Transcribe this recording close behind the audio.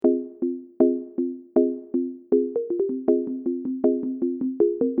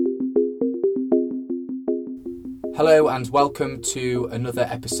Hello and welcome to another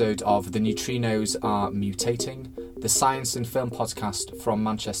episode of The Neutrinos Are Mutating, the science and film podcast from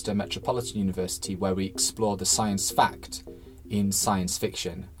Manchester Metropolitan University, where we explore the science fact in science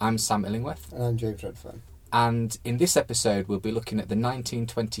fiction. I'm Sam Illingworth. And I'm James Redfern. And in this episode we'll be looking at the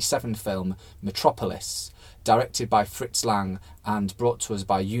 1927 film Metropolis, directed by Fritz Lang and brought to us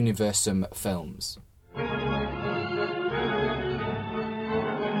by Universum Films.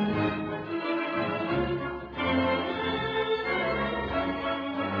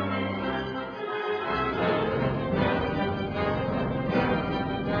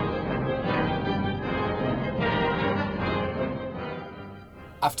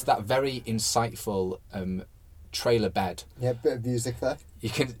 After that very insightful trailer bed, Yeah, bit of music there.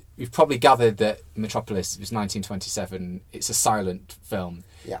 You've probably gathered that Metropolis was 1927. It's a silent film.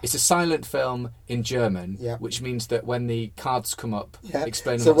 Yeah. It's a silent film in German, Yeah. which means that when the cards come up Yeah.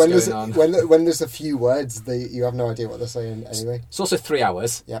 explaining So what's going on, when there's a few words, you have no idea what they're saying anyway. it's also 3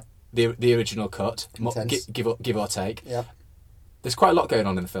 hours. Yeah. The original cut, Intense. give or take. Yeah. There's quite a lot going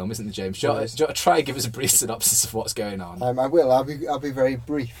on in the film, isn't there, James? Do you want to try and give us a brief synopsis of what's going on? I will. I'll be very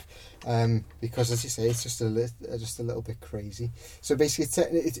brief. Because as you say, it's just a little bit crazy. So basically,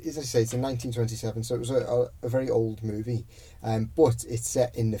 it's as I say, it's in 1927, so it was a very old movie, but it's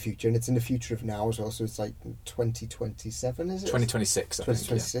set in the future, and it's in the future of now as well. So it's like 2027, is it? 2026.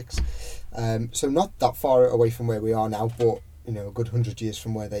 2026. So not that far away from where we are now, but a good 100 years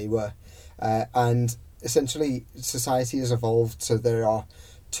from where they were, and essentially society has evolved. So there are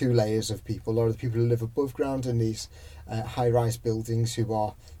two layers of people. There are the people who live above ground in these high-rise buildings, who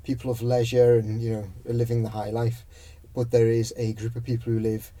are people of leisure and are living the high life, but there is a group of people who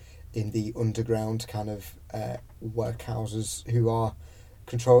live in the underground kind of workhouses, who are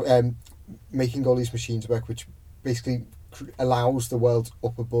making all these machines work, which basically allows the world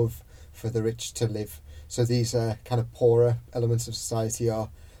up above for the rich to live. So these kind of poorer elements of society are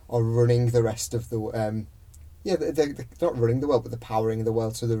running the rest of the they're not running the world, but they're powering the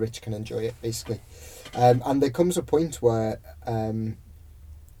world so the rich can enjoy it, basically. And there comes a point where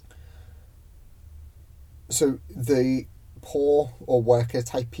so the poor or worker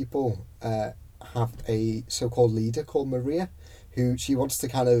type people have a so-called leader called Maria, who she wants to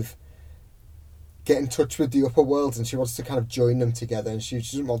kind of get in touch with the upper world, and she wants to kind of join them together, and she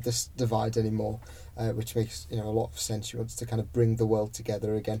doesn't want this divide anymore, which makes a lot of sense. She wants to kind of bring the world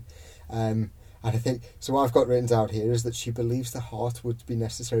together again. And I think, so what I've got written down here is that she believes the heart would be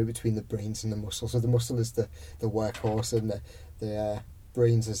necessary between the brains and the muscle. So the muscle is the workhorse, and the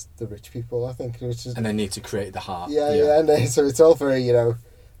brains is the rich people, I think. And they need to create the heart. Yeah, and so it's all very,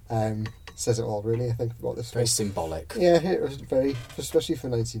 says it all, really, I think, about this. Very symbolic. Yeah, it was very, especially for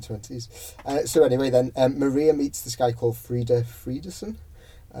 1920s. So anyway, then, Maria meets this guy called Friedrichsen,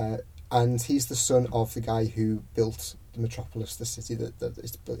 and he's the son of the guy who built the Metropolis, the city that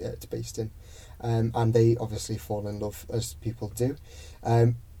it's based in. And they obviously fall in love, as people do.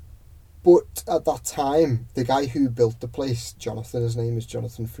 But at that time, the guy who built the place, Jonathan, his name is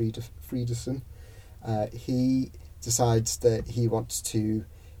Jonathan Friedrichsen, he decides that he wants to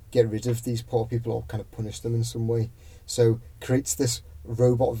get rid of these poor people or kind of punish them in some way. So creates this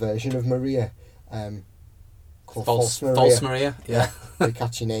robot version of Maria, called False Maria. False Maria, yeah. Very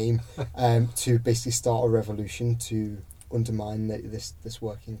catchy name. To basically start a revolution to undermine this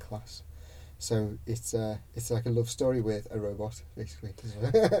working class. So it's like a love story with a robot, basically.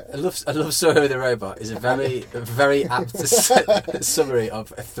 A love story with a robot is a very apt summary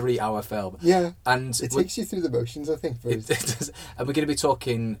of a 3-hour film. Yeah, and it takes you through the motions, I think. It does. And we're going to be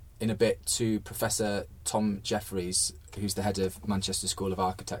talking in a bit to Professor Tom Jeffries, who's the head of Manchester School of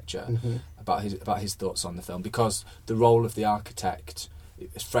Architecture, about his thoughts on the film, because the role of the architect,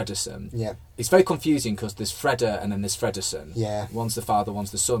 Fredderson. Yeah. It's very confusing because there's Fredder and then there's Fredderson. Yeah. One's the father,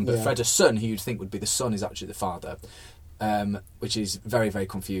 one's the son. But Fredderson, who you'd think would be the son, is actually the father, which is very, very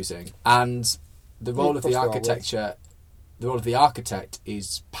confusing. And the role of the architect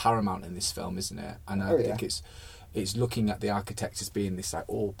is paramount in this film, isn't it? And I think it's looking at the architect as being this like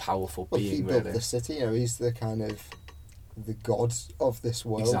all-powerful being. He built the city. He's the kind of the god of this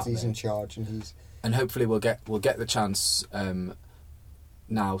world. Exactly. He's in charge, and hopefully we'll get the chance.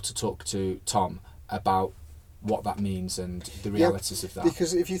 Now to talk to Tom about what that means and the realities of that.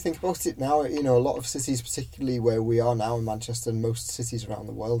 Because if you think about it now, a lot of cities, particularly where we are now in Manchester and most cities around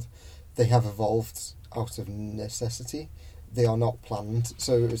the world, they have evolved out of necessity. They are not planned.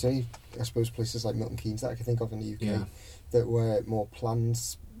 So it was only, I suppose, places like Milton Keynes that I can think of in the UK that were more planned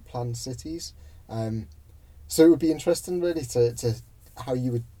cities. So it would be interesting, really, to how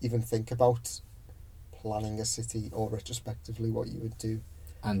you would even think about planning a city, or retrospectively what you would do.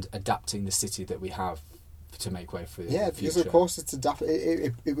 And adapting the city that we have to make way for the because future. of course it's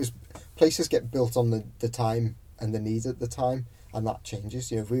it was, places get built on the time and the need at the time, and that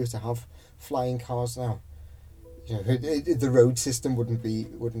changes. If we were to have flying cars now, the road system wouldn't be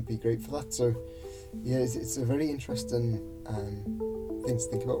great for that. So yeah, it's a very interesting thing to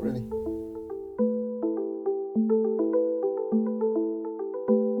think about, really.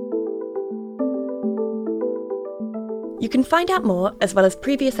 You can find out more, as well as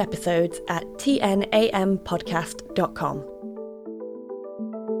previous episodes, at tnampodcast.com.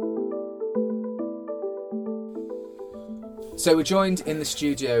 So we're joined in the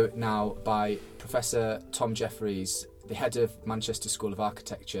studio now by Professor Tom Jeffries, the head of Manchester School of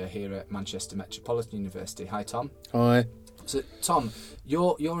Architecture here at Manchester Metropolitan University. Hi, Tom. Hi. So, Tom,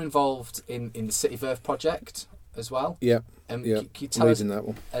 you're involved in the City Verve project as well. Yeah. Can you tell us that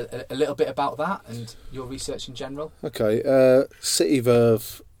one. a little bit about that and your research in general? Okay. City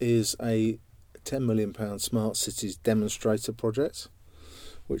Verve is a £10 million Smart Cities demonstrator project,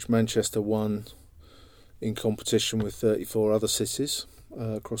 which Manchester won in competition with 34 other cities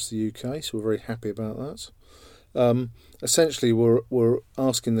across the UK. So we're very happy about that. Essentially, we're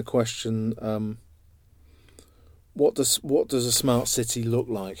asking the question: what does a smart city look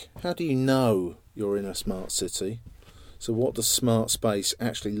like? How do you know you're in a smart city? So what does smart space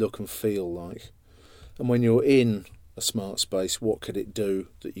actually look and feel like? And when you're in a smart space, what could it do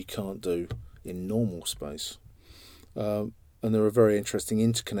that you can't do in normal space? And there are very interesting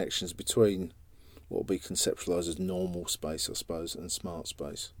interconnections between what will be conceptualised as normal space, I suppose, and smart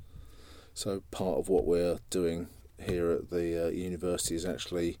space. So part of what we're doing here at the university is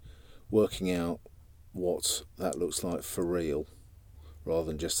actually working out what that looks like for real, rather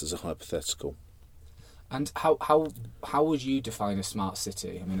than just as a hypothetical. And how would you define a smart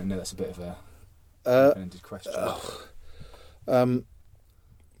city? I mean, I know that's a bit of a open-ended question.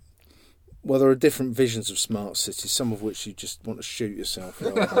 Well, there are different visions of smart cities, some of which you just want to shoot yourself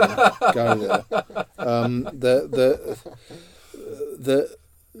rather than go there.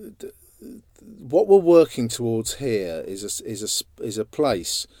 What we're working towards here is a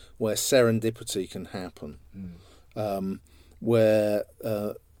place where serendipity can happen, where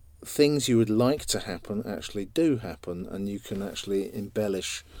things you would like to happen actually do happen, and you can actually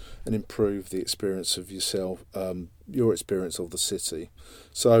embellish and improve the experience of yourself, your experience of the city.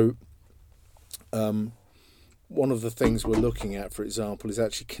 So one of the things we're looking at, for example, is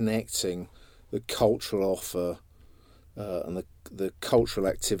actually connecting the cultural offer and the cultural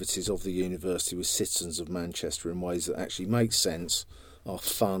activities of the university with citizens of Manchester in ways that actually make sense, are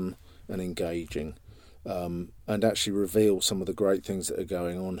fun and engaging, and actually reveal some of the great things that are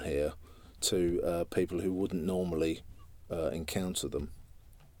going on here to people who wouldn't normally encounter them.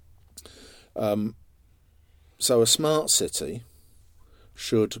 So a smart city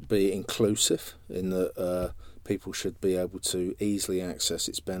should be inclusive in that people should be able to easily access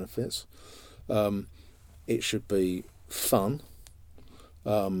its benefits. It should be fun,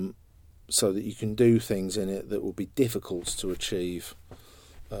 so that you can do things in it that will be difficult to achieve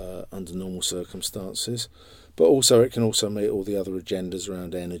under normal circumstances, but also it can also meet all the other agendas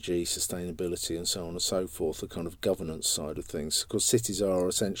around energy, sustainability and so on and so forth, the kind of governance side of things, because cities are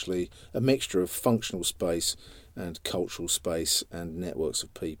essentially a mixture of functional space and cultural space and networks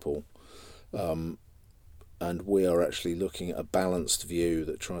of people, and we are actually looking at a balanced view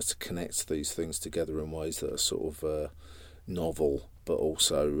that tries to connect these things together in ways that are sort of novel but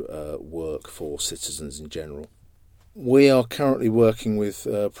also work for citizens in general. We are currently working with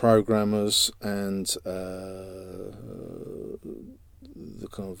programmers and the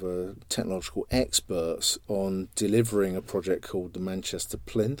kind of technological experts on delivering a project called the Manchester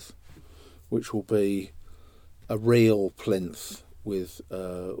Plinth, which will be a real plinth with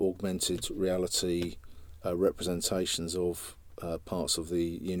augmented reality representations of parts of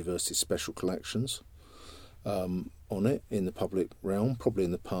the university's special collections on it in the public realm, probably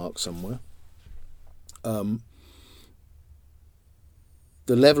in the park somewhere.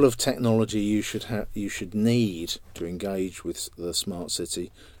 The level of technology you should need to engage with the smart city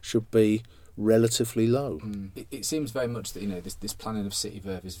should be relatively low. It seems very much that this planning of City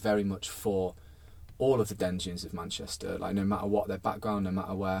Verve is very much for all of the denizens of Manchester, like no matter what their background, no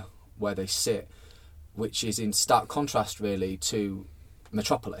matter where they sit, which is in stark contrast really to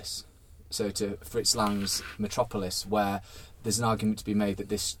Metropolis. So to Fritz Lang's Metropolis, where there's an argument to be made that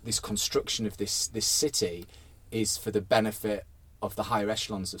this construction of this city is for the benefit of the higher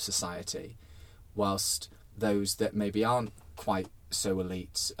echelons of society, whilst those that maybe aren't quite so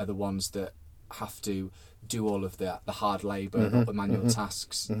elite are the ones that have to do all of the hard labour, the manual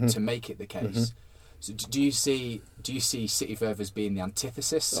tasks to make it the case. So do you see City of Earth as being the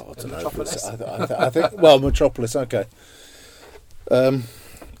antithesis Oh, I of don't know. Metropolis? I think. Well, Metropolis. Okay.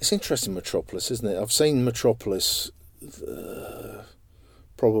 It's interesting, Metropolis, isn't it? I've seen Metropolis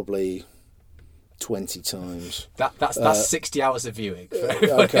probably 20 times. That's 60 hours of viewing.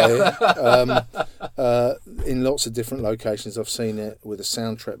 Okay. In lots of different locations. I've seen it with a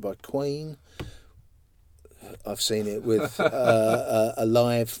soundtrack by Queen. I've seen it with a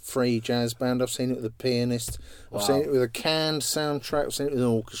live free jazz band. I've seen it with a pianist. I've seen it with a canned soundtrack. I've seen it with an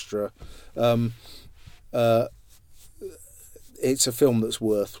orchestra. It's a film that's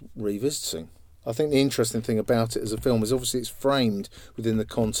worth revisiting. I think the interesting thing about it as a film is obviously it's framed within the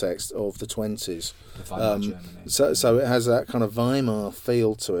context of the 20s. The Weimar Germany. So it has that kind of Weimar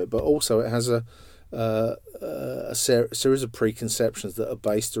feel to it, but also it has a series of preconceptions that are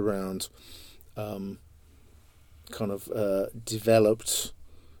based around developed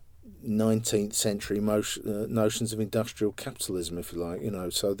 19th century notions of industrial capitalism, if you like.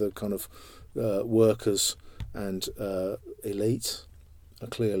 So the kind of workers and elite are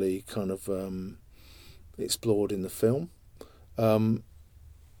clearly kind of explored in the film. The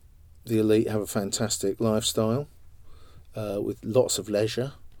elite have a fantastic lifestyle with lots of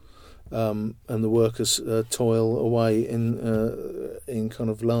leisure, and the workers toil away in kind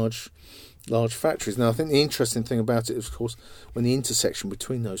of large factories. Now, I think the interesting thing about it is, of course, when the intersection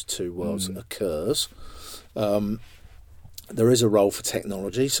between those two worlds occurs, there is a role for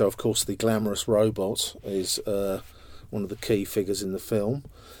technology. So, of course, the glamorous robot is one of the key figures in the film.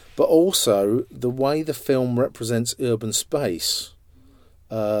 But also, the way the film represents urban space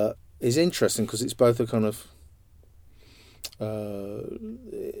is interesting because it's both a kind of...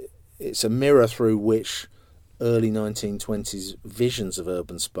 it's a mirror through which early 1920s visions of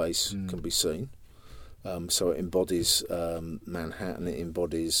urban space can be seen. So it embodies Manhattan, it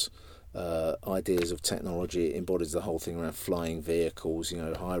embodies ideas of technology, it embodies the whole thing around flying vehicles,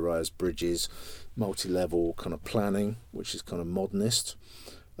 high-rise bridges, multi-level kind of planning, which is kind of modernist.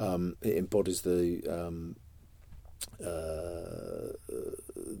 It embodies the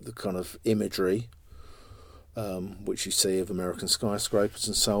kind of imagery which you see of American skyscrapers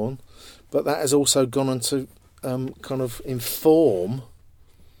and so on. But that has also gone on to kind of inform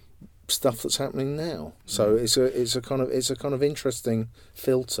stuff that's happening now. So it's a kind of interesting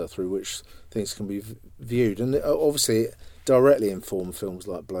filter through which things can be viewed, and obviously it directly informed films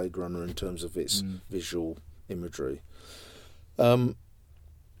like Blade Runner in terms of its visual imagery. The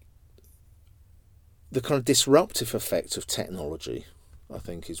kind of disruptive effect of technology, I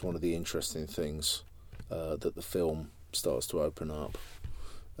think, is one of the interesting things that the film starts to open up.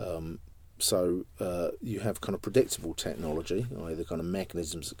 So you have kind of predictable technology, i.e. the kind of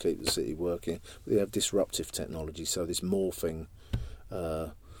mechanisms that keep the city working, but you have disruptive technology, so this morphing,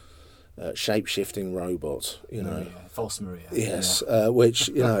 shape-shifting robot, False Maria. Yes,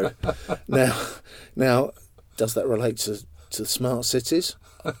 which, now, does that relate to smart cities?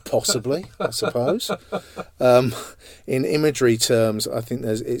 Possibly, I suppose. In imagery terms, I think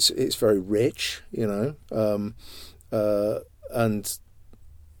it's very rich, and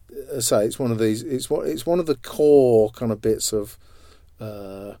as I say, it's one of these. It's one of the core kind of bits of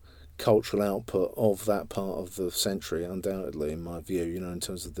cultural output of that part of the century, undoubtedly, in my view. In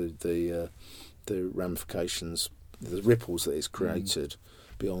terms of the ramifications, the ripples that it's created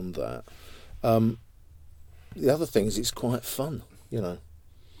beyond that. The other thing is it's quite fun.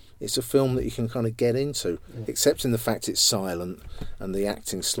 It's a film that you can kind of get into, except in the fact it's silent and the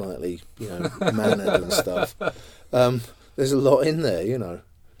acting's slightly, mannered and stuff. There's a lot in there,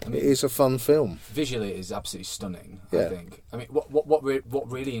 I mean, it is a fun film. Visually, it is absolutely stunning. Yeah. I think. I mean, what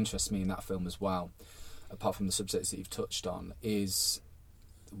really interests me in that film as well, apart from the subjects that you've touched on, is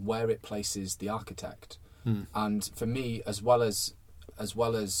where it places the architect. And for me, as well as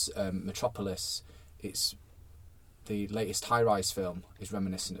Metropolis, it's the latest High Rise film is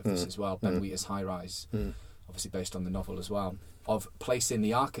reminiscent of this as well. Ben Wheater's High Rise, obviously based on the novel as well, of placing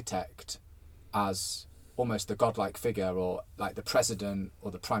the architect as almost the godlike figure, or like the president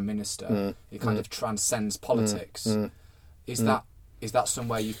or the prime minister. It kind of transcends politics. Is that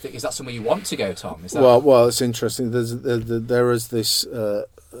somewhere you think? Is that somewhere you want to go, Tom? Is that... Well, it's interesting. There is this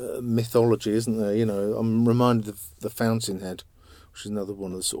mythology, isn't there? I'm reminded of The Fountainhead, which is another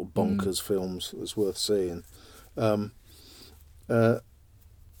one of the sort of bonkers films that's worth seeing. Our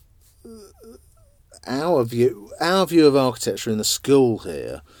view of architecture in the school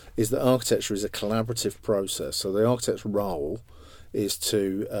here is that architecture is a collaborative process. So the architect's role is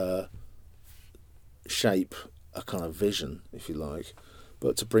to shape a kind of vision, if you like,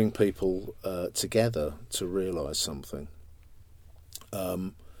 but to bring people together to realise something.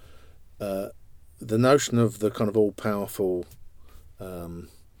 the notion of the kind of all-powerful kind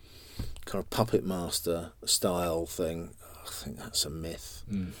of puppet master style thing, I think that's a myth,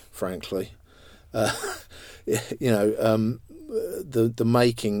 frankly. The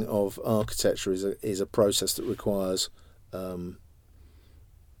making of architecture is a process that requires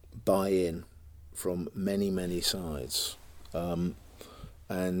buy-in from many sides,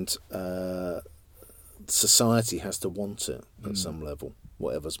 and society has to want it at some level,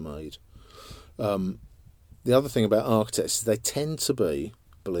 whatever's made. The other thing about architects is they tend to be,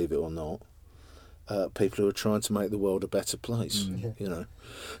 believe it or not, people who are trying to make the world a better place. You know,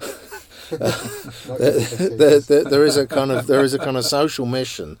 there is a kind of social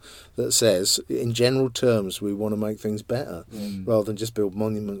mission that says, in general terms, we want to make things better rather than just build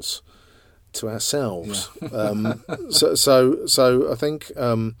monuments to ourselves. So I think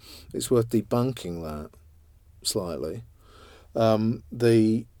it's worth debunking that slightly.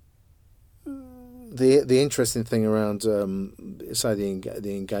 The interesting thing around say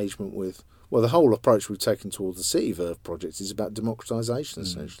the engagement with, well, the whole approach we've taken towards the City Verve project is about democratisation,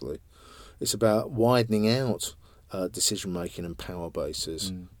 essentially. It's about widening out decision making and power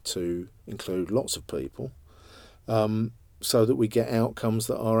bases to include lots of people, so that we get outcomes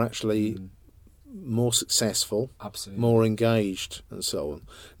that are actually more successful, more engaged, and so on.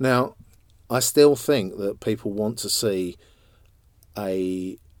 Now, I still think that people want to see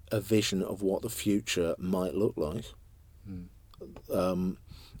a vision of what the future might look like.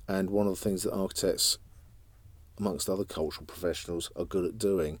 And one of the things that architects, amongst other cultural professionals, are good at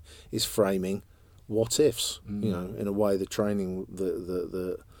doing is framing what ifs. You know, in a way, the training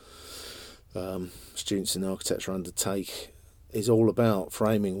the students in architecture undertake is all about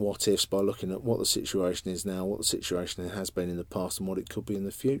framing what ifs by looking at what the situation is now, what the situation has been in the past, and what it could be in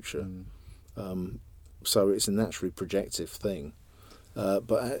the future. So it's a naturally projective thing.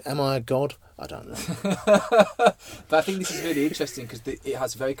 But am I a god? I don't know. But I think this is really interesting because it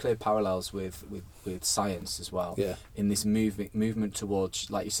has very clear parallels with science as well. Yeah. In this movement towards,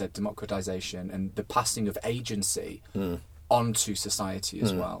 like you said, democratization and the passing of agency onto society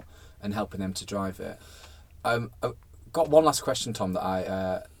as well, and helping them to drive it. I've got one last question, Tom, that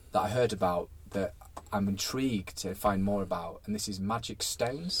I heard about that I'm intrigued to find more about, and this is magic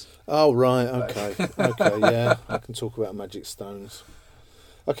stones. Oh, right, okay, yeah, I can talk about magic stones.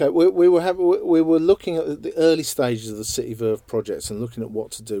 Okay, we were looking at the early stages of the City Verve projects and looking at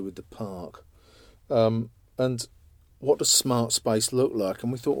what to do with the park, and what does smart space look like?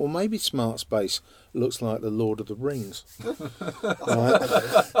 And we thought, well, maybe smart space looks like the Lord of the Rings.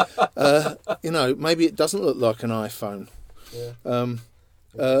 Right? Maybe it doesn't look like an iPhone. Yeah.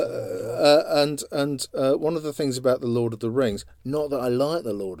 And one of the things about the Lord of the Rings, not that I like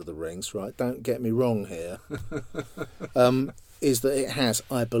the Lord of the Rings, right? Don't get me wrong here. Is that it has,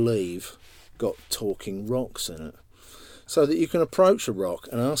 I believe, got talking rocks in it, so that you can approach a rock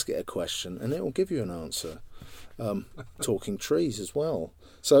and ask it a question, and it will give you an answer. Talking trees as well.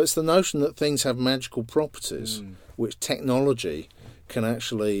 So it's the notion that things have magical properties, which technology can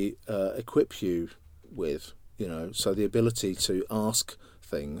actually equip you with. You know, so the ability to ask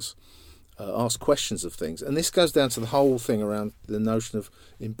things, ask questions of things, and this goes down to the whole thing around the notion of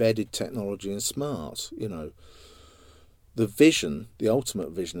embedded technology and smart. You know, the vision, the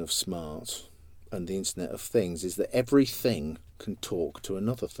ultimate vision of smart and the Internet of Things is that everything can talk to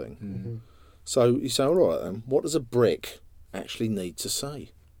another thing. So you say, all right, then, what does a brick actually need to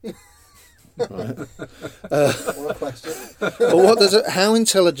say? Right. What a question. Well, how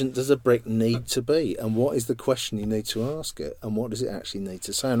intelligent does a brick need to be, and what is the question you need to ask it, and what does it actually need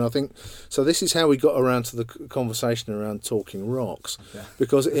to say? And I think so. This is how we got around to the conversation around talking rocks,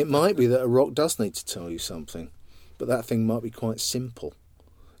 because it might be that a rock does need to tell you something, but that thing might be quite simple,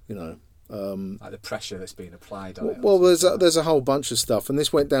 you know. Like the pressure that's being applied on it. Well, there's a whole bunch of stuff, and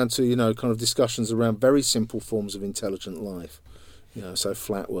this went down to kind of discussions around very simple forms of intelligent life. So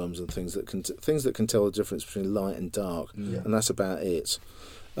flatworms and things that can tell the difference between light and dark, and that's about it.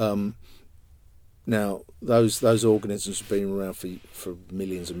 Now, those organisms have been around for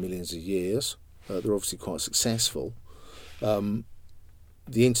millions and millions of years. They're obviously quite successful. The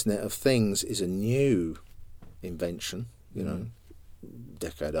Internet of Things is a new invention,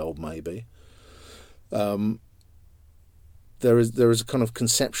 decade old maybe. There is a kind of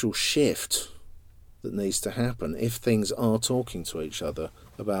conceptual shift that needs to happen if things are talking to each other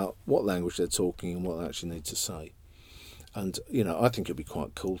about what language they're talking and what they actually need to say. And I think it'd be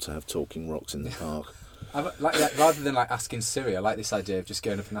quite cool to have talking rocks in the park. Rather than asking Siri, I like this idea of just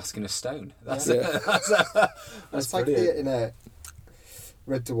going up and asking a stone. That's like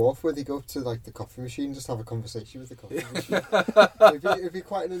Red Dwarf, where they go up to like the coffee machine and just have a conversation with the coffee machine. It'd be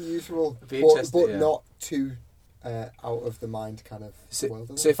quite an unusual, but not too out of the mind kind of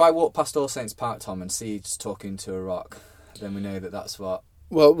world. So if I walk past All Saints Park, Tom, and see you just talking to a rock, then we know that that's what.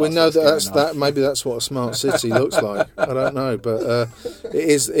 Well, we know that maybe that's what a smart city looks like. I don't know, but it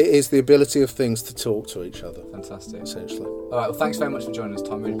is the ability of things to talk to each other. Fantastic. Essentially. All right. Well, thanks very much for joining us,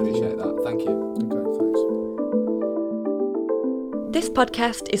 Tom. Really appreciate that. Thank you. Okay, thanks. This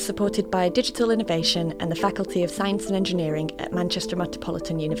podcast is supported by Digital Innovation and the Faculty of Science and Engineering at Manchester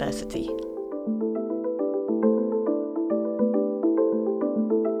Metropolitan University.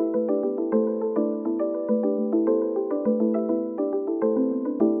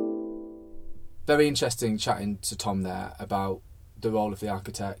 Very interesting chatting to Tom there about the role of the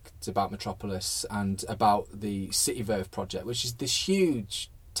architect, about Metropolis, and about the City Verve project, which is this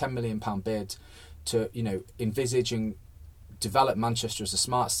huge £10 million bid to, envisage and develop Manchester as a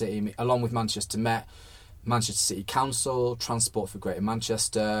smart city, along with Manchester Met, Manchester City Council, Transport for Greater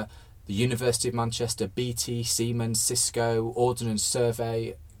Manchester, the University of Manchester, BT, Siemens, Cisco, Ordnance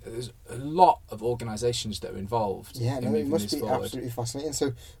Survey. There's a lot of organisations that are involved. Yeah, no, it must be forward. Absolutely fascinating.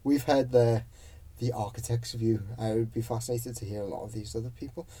 So we've heard the architect's view. I would be fascinated to hear a lot of these other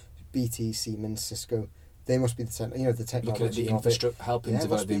people. BT, Siemens, Cisco. They must be the technology. Looking at the helping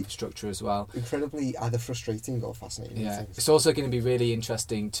develop the infrastructure as well. Incredibly either frustrating or fascinating. Yeah, it's also going to be really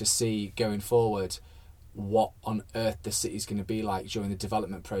interesting to see going forward what on earth the city's going to be like during the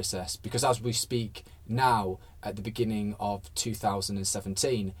development process. Because as we speak now, at the beginning of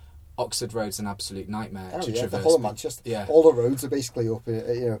 2017, Oxford Road's an absolute nightmare to traverse. The whole of Manchester. Yeah. All the roads are basically up,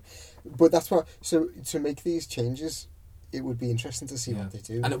 But that's what. So to make these changes, it would be interesting to see what they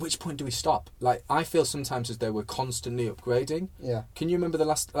do. And at which point do we stop? Like, I feel sometimes as though we're constantly upgrading. Yeah. Can you remember the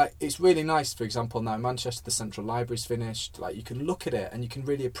last... Like, it's really nice, for example, now in Manchester, the Central Library's finished. Like, you can look at it and you can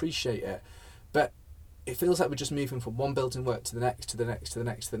really appreciate it. But it feels like we're just moving from one building work to the next, to the next, to the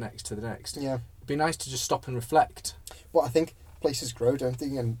next, to the next, to the next. Yeah. It'd be nice to just stop and reflect. Well, I think places grow, don't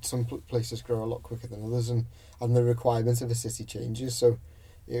they? And some places grow a lot quicker than others, and the requirements of a city changes. So,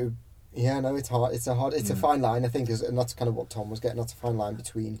 it's hard. It's a fine line, I think, and that's kind of what Tom was getting. That's a fine line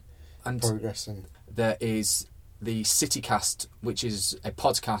between progress and. There is the CityCast, which is a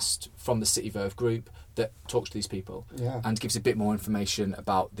podcast from the City Verve group that talks to these people and gives a bit more information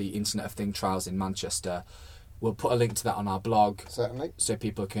about the Internet of Things trials in Manchester. We'll put a link to that on our blog, certainly, so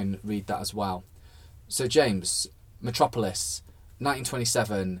people can read that as well. So, James, Metropolis,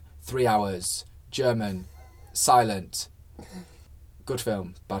 1927, 3 hours, German, silent, good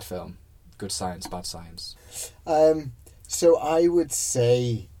film, bad film, good science, bad science. So I would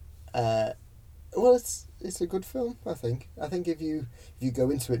say, it's a good film. I think if you go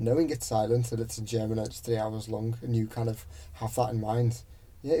into it knowing it's silent and it's in German and it's 3 hours long, and you kind of have that in mind,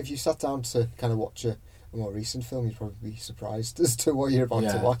 if you sat down to kind of watch a more recent film, you'd probably be surprised as to what you're about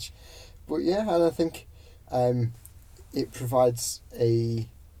to watch. But and I think it provides a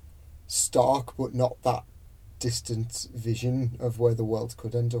stark but not that distant vision of where the world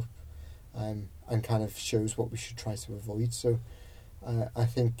could end up, and kind of shows what we should try to avoid. So I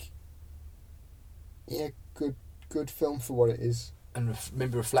think good film for what it is. And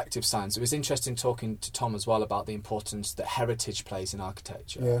maybe reflective science. It was interesting talking to Tom as well about the importance that heritage plays in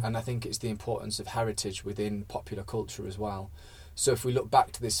architecture, and I think it's the importance of heritage within popular culture as well. So if we look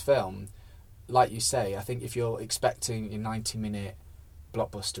back to this film, like you say, I think if you're expecting a 90-minute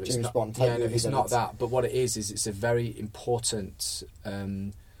blockbuster, it's James not, Bond it's not that. But what it is it's a very important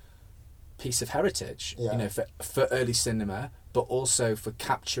piece of heritage, for early cinema, but also for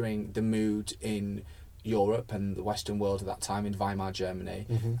capturing the mood in Europe and the Western world at that time in Weimar, Germany,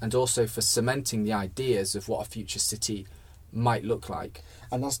 and also for cementing the ideas of what a future city might look like.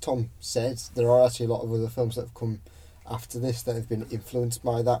 And as Tom said, there are actually a lot of other films that have come after this that have been influenced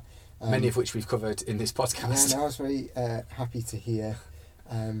by that. Many of which we've covered in this podcast. Yeah, I was very happy to hear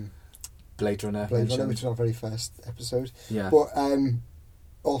Blade Runner, which was our very first episode. Yeah. But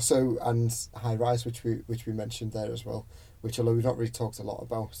also, and High Rise, which we mentioned there as well, which, although we've not really talked a lot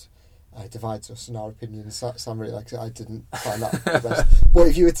about, divides us in our opinions. Sam really likes it. I didn't find that the best. But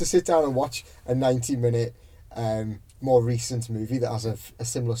if you were to sit down and watch a 90-minute more recent movie that has a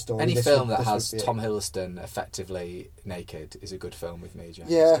similar story, any film that has Tom Hiddleston effectively naked is a good film with me,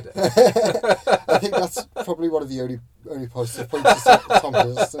 James. Yeah. I think that's probably one of the only positive points of Tom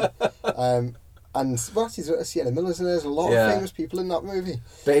Hiddleston. And he's Sienna Miller's in there. There's a lot of famous people in that movie.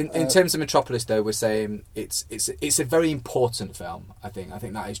 But in terms of Metropolis, though, we're saying it's a very important film. I think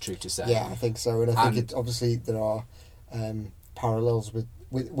that is true to say. Yeah, I think so, and I think obviously there are parallels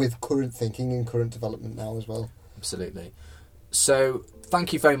with current thinking and current development now as well. Absolutely. So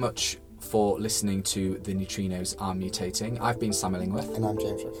thank you very much for listening to The Neutrinos Are Mutating. I've been Sam Illingworth. And I'm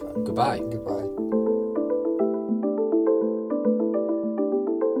James Redfern. Goodbye. Goodbye.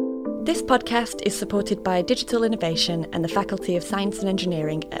 This podcast is supported by Digital Innovation and the Faculty of Science and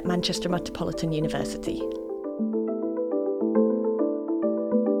Engineering at Manchester Metropolitan University.